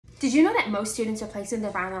Did you know that most students are placing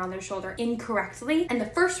their violin on their shoulder incorrectly? And the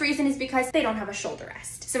first reason is because they don't have a shoulder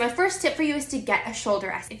rest. So my first tip for you is to get a shoulder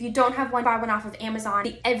rest. If you don't have one, buy one off of Amazon.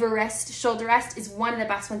 The Everest shoulder rest is one of the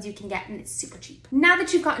best ones you can get, and it's super cheap. Now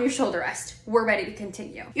that you've gotten your shoulder rest, we're ready to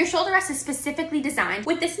continue. Your shoulder rest is specifically designed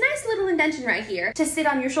with this nice little indentation right here to sit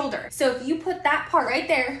on your shoulder. So if you put that part right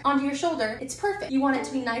there onto your shoulder, it's perfect. You want it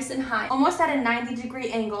to be nice and high, almost at a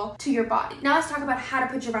 90-degree angle to your body. Now let's talk about how to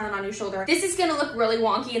put your violin on your shoulder. This is gonna look really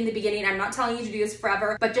wonky in the beginning. I'm not telling you to do this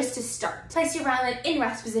forever, but just to start. Place your violin in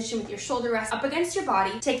rest position with your shoulder rest up against your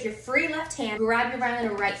body. Take your free left hand, grab your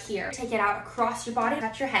violin right here. Take it out across your body,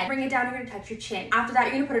 touch your head, bring it down, you're gonna touch your chin. After that,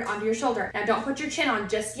 you're gonna put it onto your shoulder. Now don't put your chin on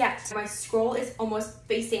just yet. My scroll is almost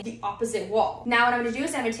facing the opposite wall. Now what I'm gonna do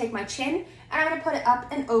is I'm gonna take my chin and I'm gonna put it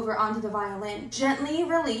up and over onto the violin. Gently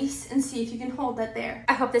release and see if you can hold that there.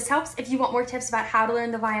 I hope this helps. If you want more tips about how to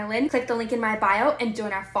learn the violin, click the link in my bio and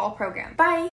join our fall program. Bye!